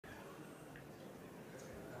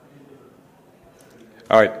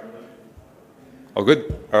All right. All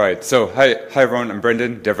good? All right. So hi everyone. I'm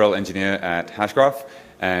Brendan, DevRel engineer at Hashgraph,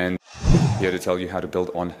 and here to tell you how to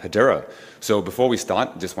build on Hedera. So before we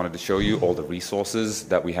start, just wanted to show you all the resources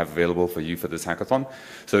that we have available for you for this hackathon.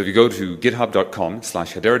 So if you go to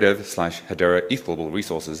github.com/hederadev/Hedera EthGlobal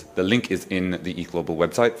resources, the link is in the EthGlobal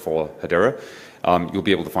website for Hedera. You'll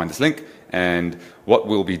be able to find this link. And what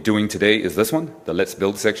we'll be doing today is this one, the Let's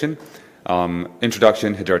Build section.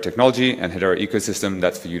 Introduction, Hedera technology, and Hedera ecosystem.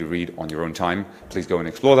 That's for you to read on your own time. Please go and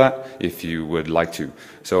explore that if you would like to.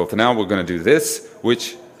 So for now, we're going to do this,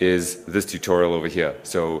 which is this tutorial over here.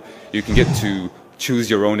 So you can get to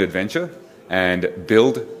choose your own adventure and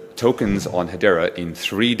build tokens on Hedera in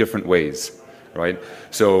 3 different ways, right?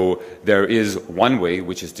 So there is one way,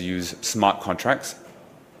 which is to use smart contracts,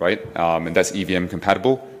 right? And that's EVM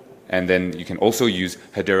compatible. And then you can also use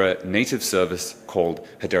Hedera-Native service called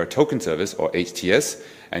Hedera Token Service, or HTS,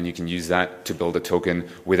 and you can use that to build a token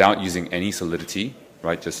without using any Solidity,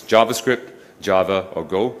 right? Just JavaScript, Java, or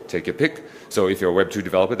Go, take your pick. So if you're a Web2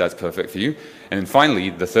 developer, that's perfect for you. And then finally,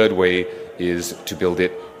 the third way is to build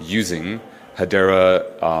it using Hedera.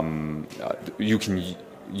 You can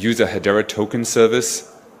use a Hedera Token Service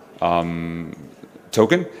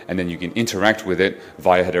token, and then you can interact with it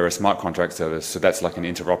via Hedera Smart Contract Service. So that's like an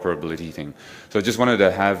interoperability thing. So I just wanted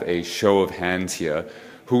to have a show of hands here.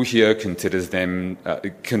 Who here considers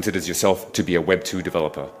yourself to be a Web2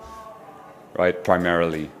 developer, right?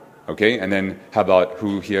 Primarily, okay? And then how about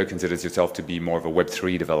who here considers yourself to be more of a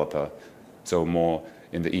Web3 developer? So more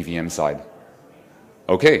in the EVM side.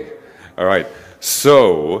 Okay, all right.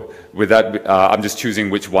 So with that, I'm just choosing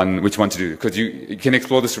which one to do, because you can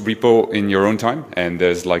explore this repo in your own time, and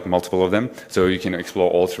there's like multiple of them, so you can explore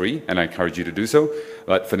all 3, and I encourage you to do so.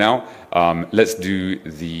 But for now, let's do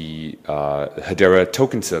the Hedera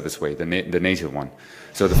Token Service way, the native one.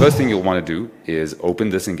 So the first thing you'll want to do is open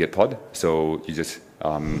this in Gitpod. So you just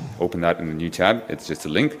open that in a new tab. It's just a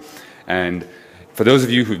link, and for those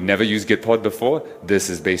of you who've never used Gitpod before, this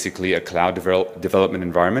is basically a cloud development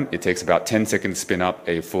environment. It takes about 10 seconds to spin up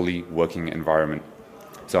a fully working environment.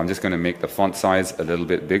 So I'm just going to make the font size a little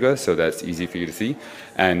bit bigger so that's easy for you to see.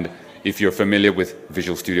 And if you're familiar with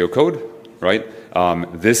Visual Studio Code, right,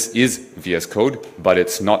 this is VS Code, but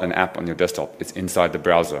it's not an app on your desktop. It's inside the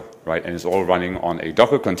browser, right, and it's all running on a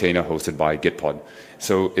Docker container hosted by Gitpod.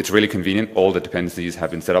 So it's really convenient. All the dependencies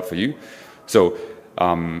have been set up for you. So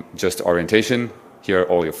just orientation. Here are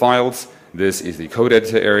all your files. This is the code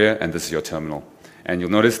editor area, and this is your terminal. And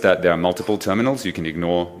you'll notice that there are multiple terminals. You can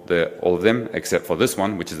ignore all of them except for this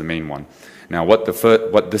one, which is the main one. Now, what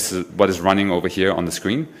is running over here on the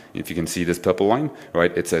screen, if you can see this purple line,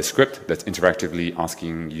 right? It's a script that's interactively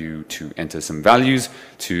asking you to enter some values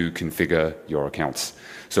to configure your accounts.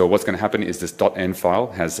 So what's going to happen is this .env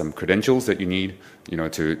file has some credentials that you need,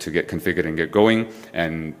 to get configured and get going,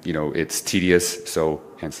 and it's tedious, so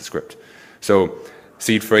hence the script. So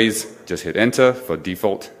seed phrase, just hit enter for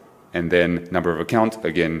default, and then number of account,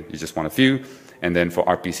 again, you just want a few, and then for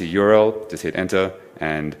RPC URL, just hit enter,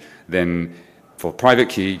 and then for private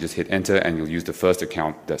key, just hit enter, and you'll use the first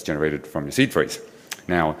account that's generated from your seed phrase.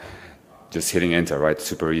 Now, just hitting enter, right?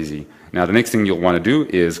 Super easy. Now, the next thing you'll want to do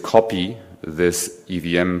is copy this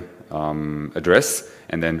EVM address,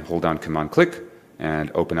 and then hold down Command-click, and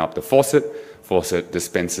open up the faucet. Faucet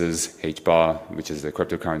dispenses HBAR, which is the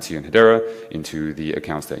cryptocurrency in Hedera, into the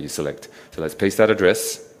accounts that you select. So let's paste that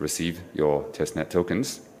address, receive your testnet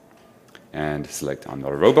tokens, and select I'm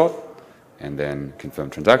not a robot, and then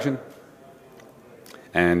confirm transaction.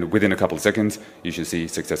 And within a couple of seconds, you should see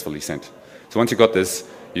successfully sent. So once you've got this,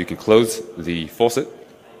 you can close the faucet,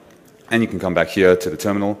 and you can come back here to the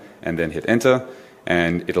terminal and then hit enter.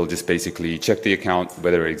 And it'll just basically check the account,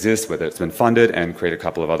 whether it exists, whether it's been funded, and create a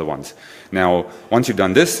couple of other ones. Now, once you've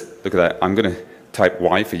done this, look at that. I'm going to type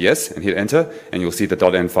Y for yes and hit enter, and you'll see the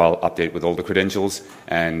 .env file update with all the credentials,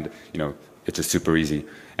 and it's just super easy.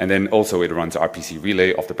 And then also it runs RPC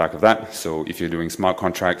relay off the back of that. So if you're doing smart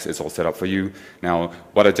contracts, it's all set up for you. Now,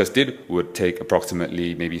 what I just did would take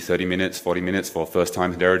approximately maybe 30 minutes, 40 minutes for a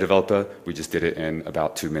first-time Hedera developer. We just did it in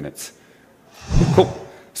about 2 minutes. Cool.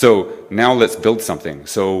 So now let's build something.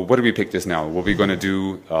 So what do we pick this now? Were we going to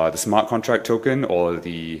do the smart contract token or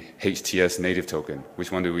the HTS native token?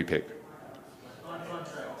 Which one do we pick?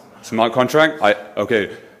 Smart contract?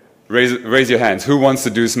 Okay, raise your hands. Who wants to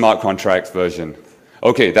do smart contracts version?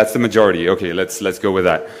 Okay, that's the majority. Okay, let's go with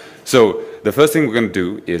that. So the first thing we're going to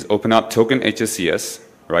do is open up token HSCS,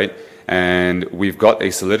 right? And we've got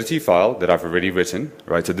a Solidity file that I've already written,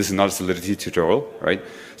 right? So this is not a Solidity tutorial, right?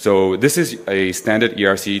 So this is a standard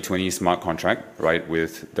ERC20 smart contract, right?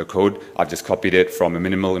 With the code, I've just copied it from a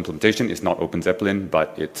minimal implementation. It's not OpenZeppelin,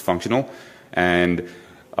 but it's functional. And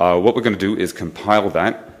what we're going to do is compile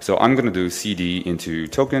that. So I'm going to do cd into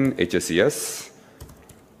token HSCS,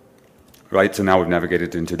 right? So now we've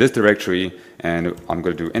navigated into this directory, and I'm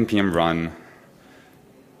going to do npm run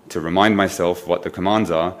to remind myself what the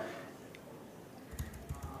commands are.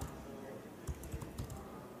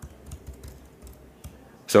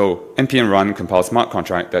 So npm run compile smart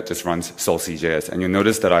contract that just runs solc.js, and you'll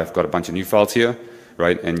notice that I've got a bunch of new files here,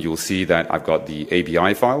 right? And you'll see that I've got the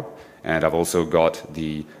ABI file, and I've also got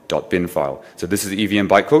the .bin file. So this is the EVM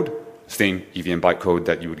bytecode, same EVM bytecode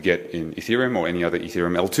that you would get in Ethereum or any other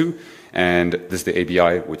Ethereum L2, and this is the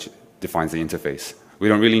ABI, which defines the interface. We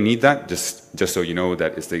don't really need that, just so you know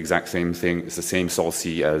that it's the exact same thing. It's the same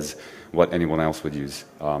solc as what anyone else would use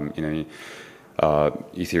in any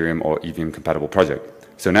Ethereum or EVM compatible project.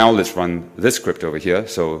 So now let's run this script over here.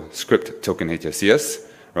 So script token HSCS,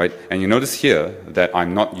 right? And you notice here that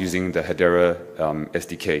I'm not using the Hedera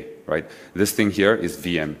SDK, right? This thing here is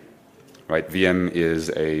VM, right? VM is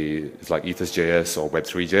it's like Ethos.js or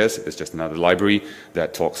Web3.js. It's just another library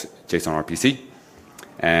that talks JSON RPC.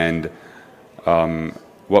 And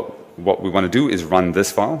what we want to do is run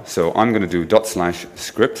this file. So I'm going to do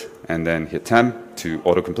 /script and then hit tab to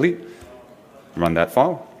autocomplete, run that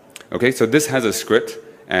file. Okay, so this has a script,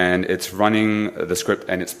 and it's running the script,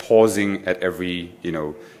 and it's pausing at every,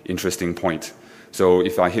 interesting point. So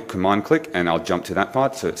if I hit command click, and I'll jump to that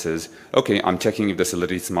part, so it says, okay, I'm checking if the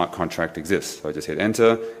Solidity smart contract exists. So I just hit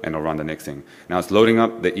enter, and I'll run the next thing. Now it's loading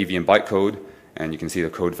up the EVM bytecode, and you can see the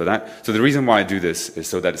code for that. So the reason why I do this is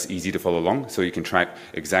so that it's easy to follow along, so you can track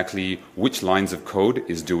exactly which lines of code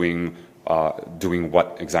is doing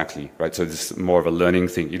what exactly, right? So this is more of a learning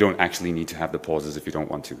thing. You don't actually need to have the pauses if you don't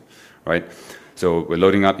want to, right? So we're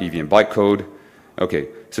loading up EVM bytecode. Okay,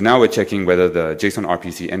 so now we're checking whether the JSON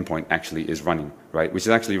RPC endpoint actually is running, right? Which is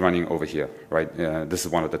actually running over here, right? This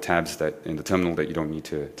is one of the tabs that in the terminal that you don't need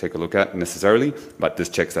to take a look at necessarily, but this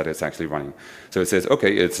checks that it's actually running. So it says,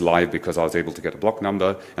 okay, it's live because I was able to get a block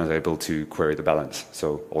number and I was able to query the balance.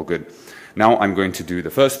 So all good. Now I'm going to do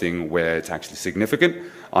the first thing where it's actually significant.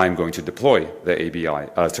 I'm going to deploy the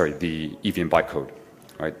the EVM bytecode,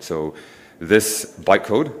 right? So this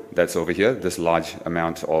bytecode that's over here, this large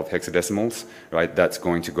amount of hexadecimals, right, that's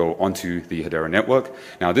going to go onto the Hedera network.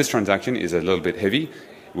 Now this transaction is a little bit heavy.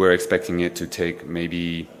 We're expecting it to take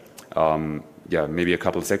maybe a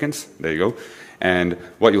couple of seconds. There you go. And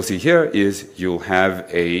what you'll see here is you'll have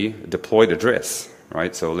a deployed address,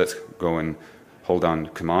 right? So let's go and hold down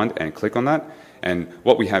command and click on that. And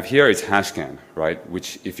what we have here is hashscan, right?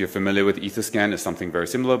 Which, if you're familiar with Etherscan, is something very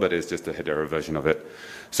similar, but it's just a Hedera version of it.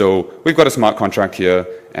 So we've got a smart contract here,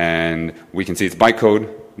 and we can see it's bytecode,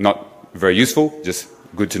 not very useful, just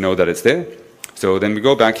good to know that it's there. So then we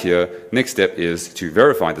go back here. Next step is to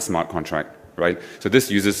verify the smart contract, right? So this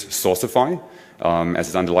uses Sourcify as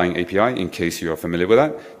its underlying API, in case you are familiar with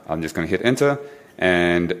that. I'm just going to hit enter,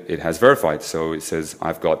 and it has verified. So it says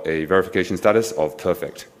I've got a verification status of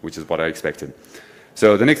perfect, which is what I expected.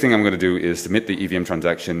 So the next thing I'm going to do is submit the EVM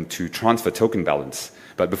transaction to transfer token balance.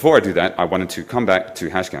 But before I do that, I wanted to come back to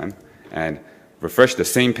hashscan and refresh the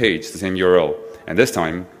same page, the same URL. And this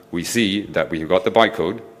time we see that we've got the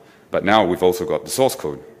bytecode, but now we've also got the source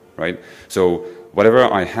code, right? So whatever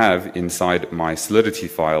I have inside my Solidity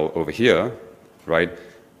file over here, right,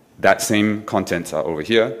 that same contents are over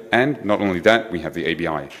here. And not only that, we have the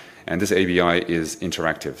ABI. And this ABI is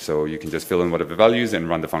interactive, so you can just fill in whatever values and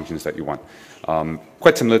run the functions that you want.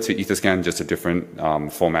 Quite similar to Etherscan, just a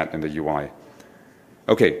different format in the UI.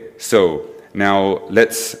 Okay, so now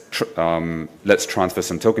let's transfer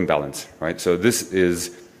some token balance, right? So this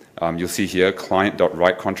is, you'll see here,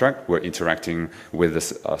 client.write contract. We're interacting with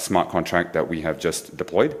this smart contract that we have just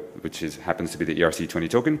deployed, which happens to be the ERC20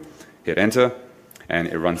 token. Hit enter, and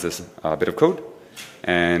it runs this bit of code.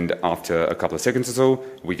 And after a couple of seconds or so,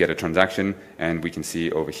 we get a transaction, and we can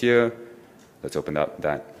see over here, let's open up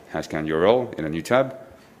that hashscan URL in a new tab,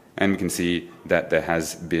 and we can see that there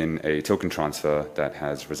has been a token transfer that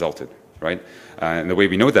has resulted, right? And the way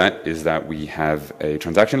we know that is that we have a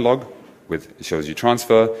transaction log with, it shows you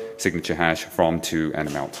transfer, signature hash, from, to, and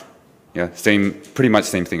amount. Yeah, pretty much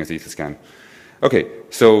same thing as Etherscan. Okay,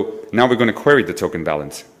 so now we're going to query the token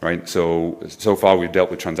balance, right? So far we've dealt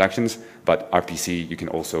with transactions, but RPC, you can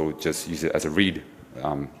also just use it as a read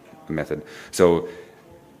method. So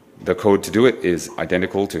the code to do it is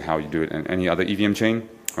identical to how you do it in any other EVM chain.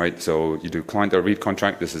 right? So you do client.read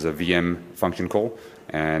contract. This is a VM function call,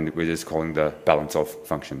 and we're just calling the balance of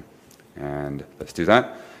function. And let's do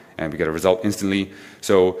that. And we get a result instantly.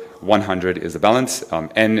 So 100 is the balance.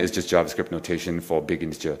 N is just JavaScript notation for big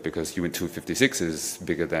integer, because uint 256 is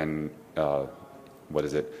bigger than, what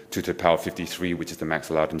is it, 2 to the power 53, which is the max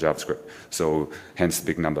allowed in JavaScript. So hence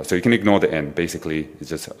big number. So you can ignore the N. Basically, it's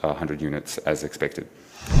just 100 units as expected.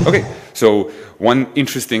 Okay, so one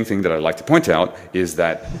interesting thing that I'd like to point out is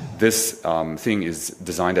that this thing is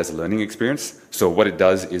designed as a learning experience. So what it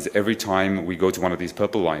does is every time we go to one of these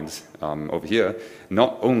purple lines over here,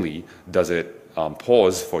 not only does it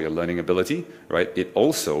pause for your learning ability, right, it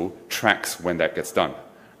also tracks when that gets done,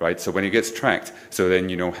 right? So when it gets tracked, so then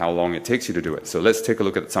you know how long it takes you to do it. So let's take a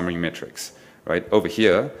look at summary metrics, right? Over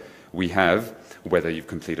here, we have whether you've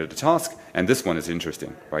completed a task, and this one is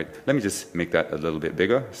interesting, right? Let me just make that a little bit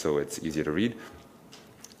bigger so it's easier to read.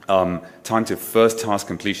 Time to first task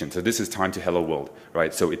completion. So this is time to hello world,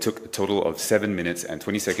 right? So it took a total of 7 minutes and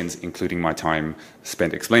 20 seconds, including my time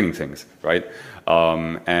spent explaining things, right?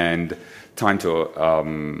 And time to,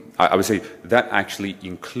 I would say that actually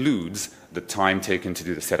includes the time taken to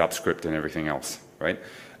do the setup script and everything else, right?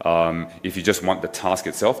 If you just want the task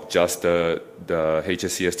itself, just the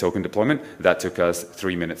HSCS token deployment, that took us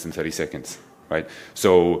 3 minutes and 30 seconds, right?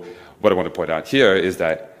 So what I want to point out here is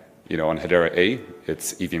that, you know, on Hedera A,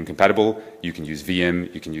 it's EVM compatible. You can use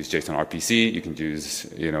VM, you can use JSON RPC, you can use,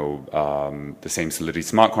 you know, the same Solidity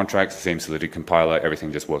smart contracts, the same Solidity compiler,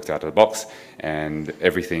 everything just works out of the box. And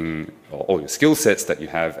everything, all your skill sets that you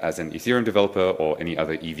have as an Ethereum developer or any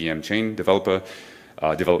other EVM chain developer,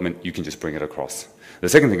 development, you can just bring it across. The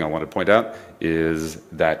second thing I want to point out is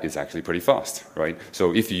that it's actually pretty fast, right?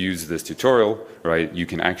 So if you use this tutorial, right, you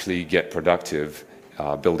can actually get productive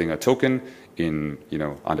building a token in, you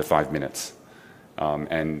know, under 5 minutes,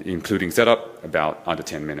 and including setup about under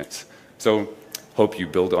 10 minutes. So hope you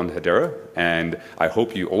build on Hedera, and I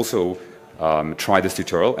hope you also try this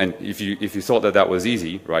tutorial. And if you thought that was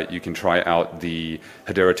easy, right, you can try out the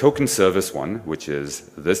Hedera token service one, which is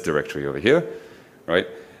this directory over here, right?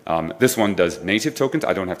 This one does native tokens.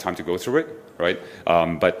 I don't have time to go through it, right?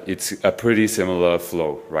 But it's a pretty similar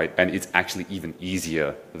flow, right? And it's actually even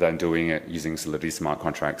easier than doing it using Solidity smart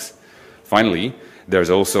contracts. Finally, there's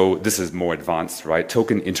also, this is more advanced, right?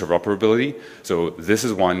 Token interoperability. So this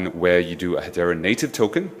is one where you do a Hedera-Native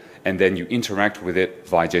token, and then you interact with it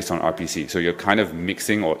via JSON RPC. So you're kind of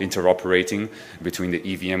mixing or interoperating between the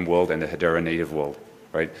EVM world and the Hedera-Native world,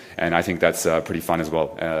 right? And I think that's pretty fun as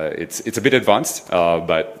well. It's a bit advanced,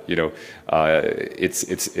 but you know,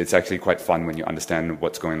 it's actually quite fun when you understand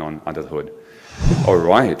what's going on under the hood. All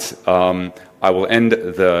right. I will end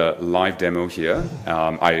the live demo here.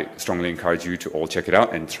 I strongly encourage you to all check it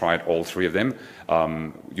out and try it, all three of them.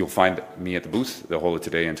 You'll find me at the booth the whole of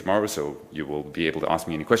today and tomorrow, so you will be able to ask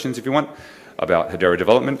me any questions if you want about Hedera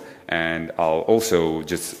development. And I'll also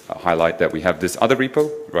just highlight that we have this other repo,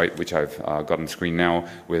 right, which I've got on the screen now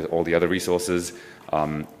with all the other resources.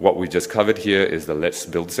 What we just covered here is the Let's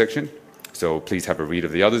Build section. So please have a read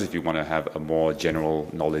of the others if you want to have a more general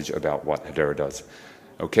knowledge about what Hedera does.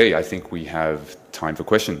 Okay, I think we have time for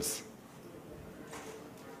questions.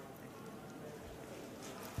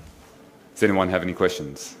 Does anyone have any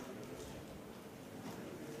questions?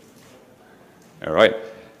 All right.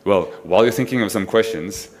 Well, while you're thinking of some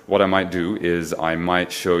questions, what I might do is I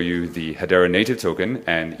might show you the Hedera-Native token,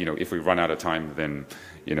 and you know, if we run out of time, then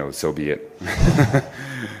you know, so be it.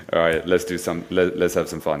 All right, let's do some. Let's have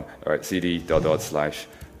some fun. All right,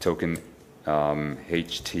 cd:/token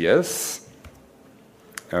HTS.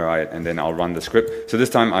 All right, and then I'll run the script. So this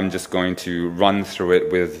time I'm just going to run through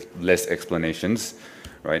it with less explanations,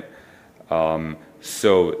 right?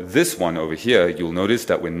 So this one over here, you'll notice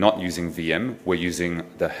that we're not using VM, we're using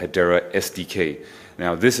the Hedera SDK.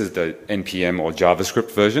 Now this is the NPM or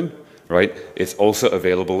JavaScript version, right? It's also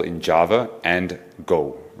available in Java and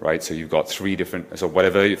Go, right? So you've got three different, so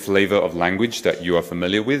whatever flavor of language that you are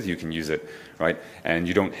familiar with, you can use it, right? And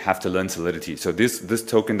you don't have to learn Solidity. So this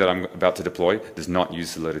token that I'm about to deploy does not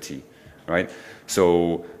use Solidity, right?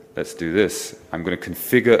 So let's do this. I'm going to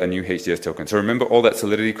configure a new HDS token. So remember all that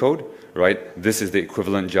Solidity code, right? This is the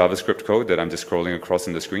equivalent JavaScript code that I'm just scrolling across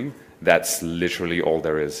on the screen. That's literally all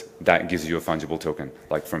there is. That gives you a fungible token,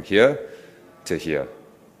 like from here to here,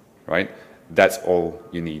 right? That's all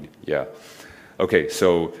you need, yeah. Okay,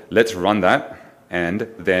 so let's run that, and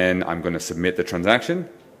then I'm going to submit the transaction,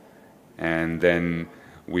 and then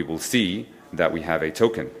we will see that we have a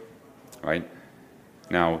token, right?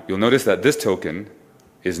 Now, you'll notice that this token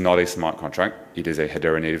is not a smart contract. It is a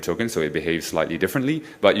Hedera-Native token, so it behaves slightly differently,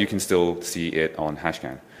 but you can still see it on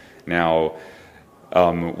Hashcan. Now,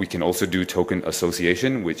 We can also do token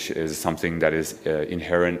association, which is something that is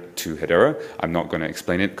inherent to Hedera. I'm not going to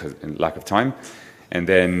explain it because in lack of time. And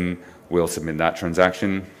then we'll submit that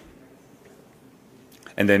transaction.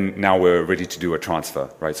 And then now we're ready to do a transfer,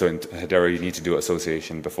 right? So in Hedera, you need to do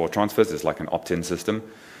association before transfers. It's like an opt-in system,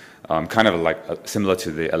 kind of like similar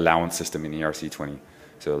to the allowance system in ERC20.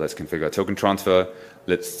 So let's configure a token transfer.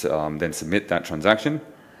 Let's then submit that transaction.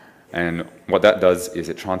 And what that does is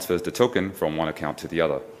it transfers the token from one account to the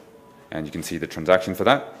other. And you can see the transaction for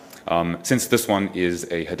that. Since this one is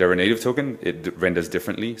a Hedera-Native token, it renders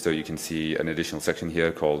differently. So you can see an additional section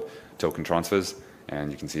here called token transfers. And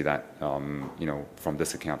you can see that from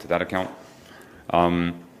this account to that account.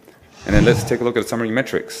 And then let's take a look at the summary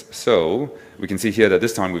metrics. So we can see here that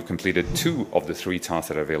this time we've completed 2 of the 3 tasks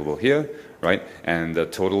that are available here, right? And the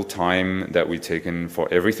total time that we've taken for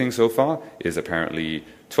everything so far is apparently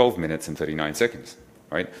 12 minutes and 39 seconds,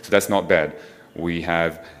 right? So that's not bad. We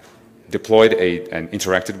have deployed and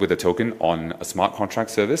interacted with a token on a smart contract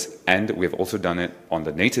service, and we've also done it on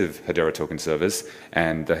the native Hedera token service,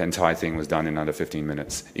 and the entire thing was done in under 15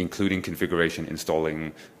 minutes, including configuration,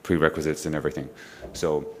 installing prerequisites and everything.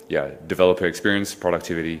 So yeah, developer experience,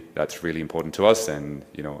 productivity, that's really important to us, and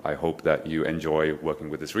I hope that you enjoy working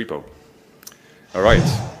with this repo. All right,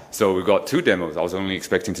 so we've got 2 demos. I was only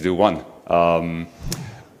expecting to do 1.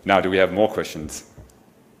 Now, do we have more questions?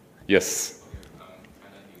 Yes.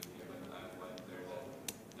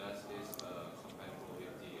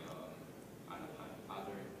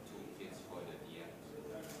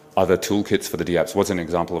 Other toolkits for the dApps. What's an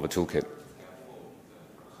example of a toolkit?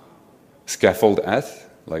 Scaffold ETH,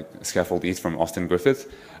 like Scaffold ETH from Austin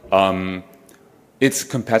Griffith. It's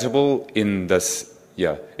compatible in this.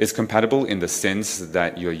 Yeah, it's compatible in the sense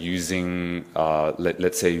that you're using,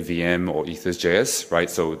 let's say, VM or Ethers.js, right?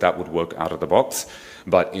 So that would work out of the box.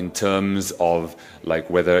 But in terms of like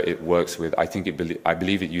whether it works with, I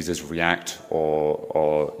believe it uses React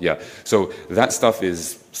or yeah. So that stuff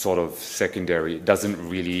is sort of secondary. It doesn't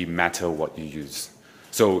really matter what you use.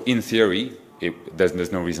 So in theory,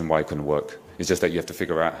 there's no reason why it couldn't work. It's just that you have to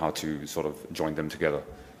figure out how to sort of join them together.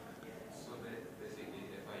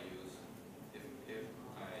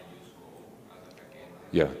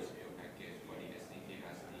 Yeah.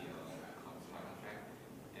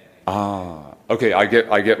 Okay, I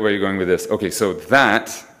get where you're going with this. Okay, so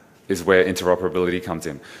that is where interoperability comes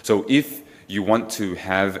in. So if you want to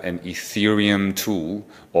have an Ethereum tool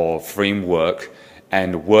or framework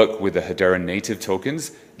and work with the Hedera-Native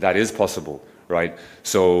tokens, that is possible, right?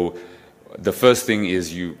 So the first thing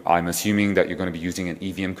is I'm assuming that you're going to be using an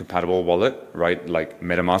EVM compatible wallet, right? Like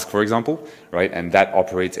MetaMask, for example, right? And that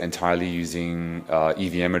operates entirely using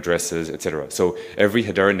EVM addresses, etc. So every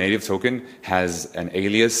Hedera-Native token has an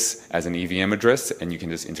alias as an EVM address, and you can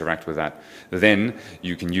just interact with that. Then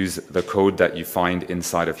you can use the code that you find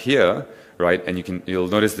inside of here, right? And you'll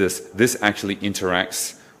notice this actually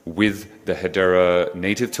interacts with the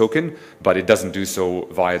Hedera-Native token, but it doesn't do so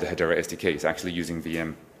via the Hedera SDK. It's actually using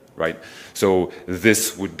VM. Right, so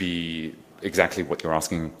this would be exactly what you're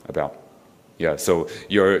asking about. Yeah, so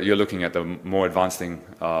you're looking at the more advanced thing,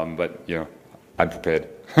 but I'm prepared.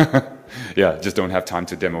 Yeah, just don't have time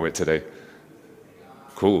to demo it today.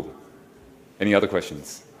 Cool. Any other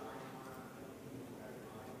questions?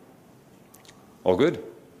 All good?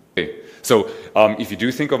 Okay. So if you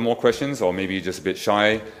do think of more questions, or maybe you're just a bit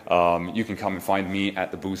shy, you can come and find me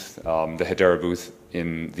at the booth, the Hedera booth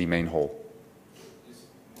in the main hall.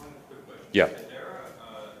 Yeah. Hedera,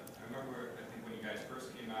 I remember, I think when you guys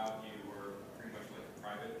first came out, you were pretty much like a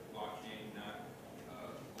private blockchain, not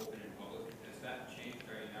open and public. Has that changed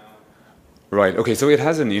right now? Right. Okay. So it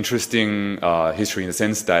has an interesting history in the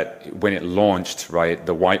sense that when it launched, right,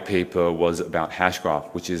 the white paper was about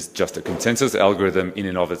Hashgraph, which is just a consensus algorithm in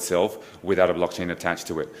and of itself without a blockchain attached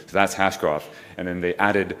to it. So that's Hashgraph. And then they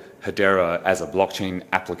added Hedera as a blockchain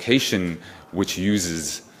application, which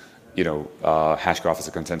uses Hashgraph as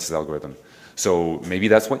a consensus algorithm. So maybe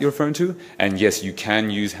that's what you're referring to. And yes, you can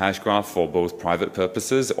use Hashgraph for both private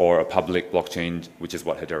purposes or a public blockchain, which is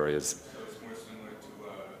what Hedera is. So it's more similar to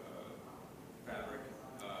Fabric,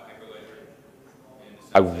 Hyperledger?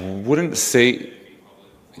 I wouldn't say,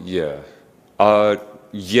 yeah.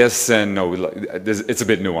 Yes and no. It's a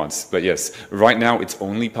bit nuanced, but yes. Right now, it's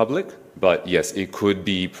only public, but yes, it could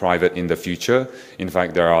be private in the future. In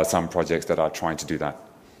fact, there are some projects that are trying to do that.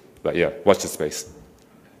 But yeah, watch the space.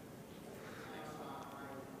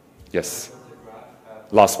 Yes.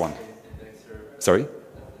 Last one. Sorry?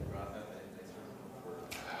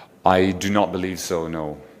 I do not believe so,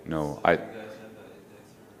 no.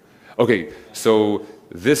 Okay, so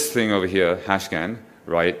this thing over here, Hashcan,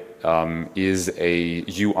 right, is a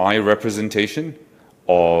UI representation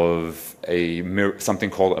of something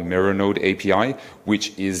called a mirror node API,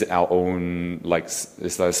 which is our own, like,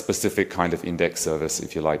 it's a specific kind of index service,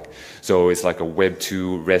 if you like. So it's like a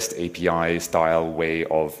Web2 REST API style way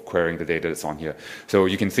of querying the data that's on here. So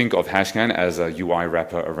you can think of Hashcan as a UI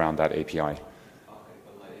wrapper around that API. Okay,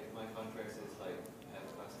 but like if my contracts is like have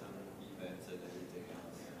custom events and everything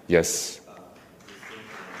else. Yes.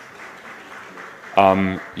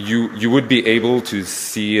 You would be able to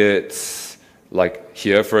see it like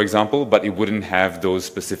here, for example, but it wouldn't have those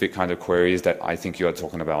specific kind of queries that I think you are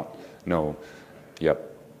talking about. No.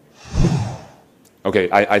 Yep. Okay,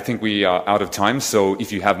 I think we are out of time, so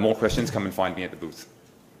if you have more questions, come and find me at the booth.